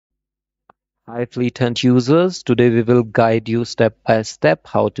Hi Fleethunt users, today we will guide you step by step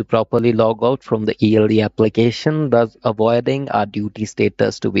how to properly log out from the ELD application, thus avoiding our duty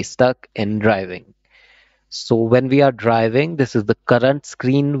status to be stuck in driving. So when we are driving, this is the current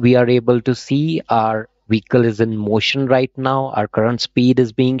screen. We are able to see our vehicle is in motion right now. Our current speed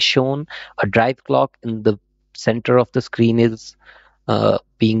is being shown. A drive clock in the center of the screen is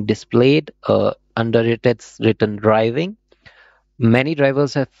being displayed. Under it, it's written driving. Many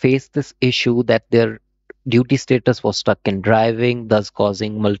drivers have faced this issue that their duty status was stuck in driving, thus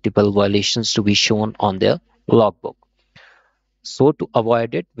causing multiple violations to be shown on their logbook. So to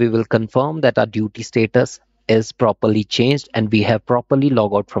avoid it, we will confirm that our duty status is properly changed and we have properly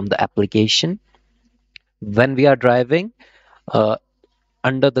logged out from the application. When we are driving, uh,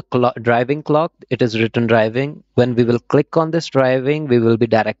 under the driving clock, it is written driving. When we will click on this driving, we will be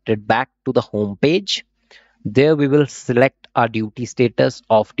directed back to the home page. There we will select our duty status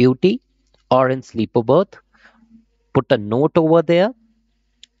off duty or in sleeper berth, put a note over there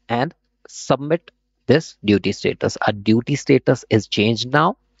and submit this duty status. Our duty status is changed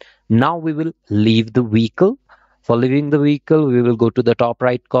now. Now we will leave the vehicle. For leaving the vehicle, we will go to the top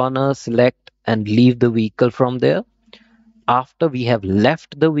right corner, select and leave the vehicle from there. After we have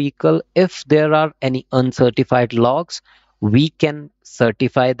left the vehicle, if there are any uncertified logs, we can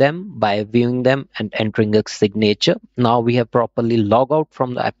certify them by viewing them and entering a signature. Now we have properly logged out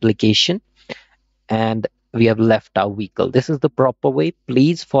from the application and we have left our vehicle. This is the proper way.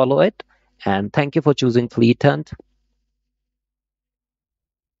 Please follow it. And thank you for choosing Fleet Hunt.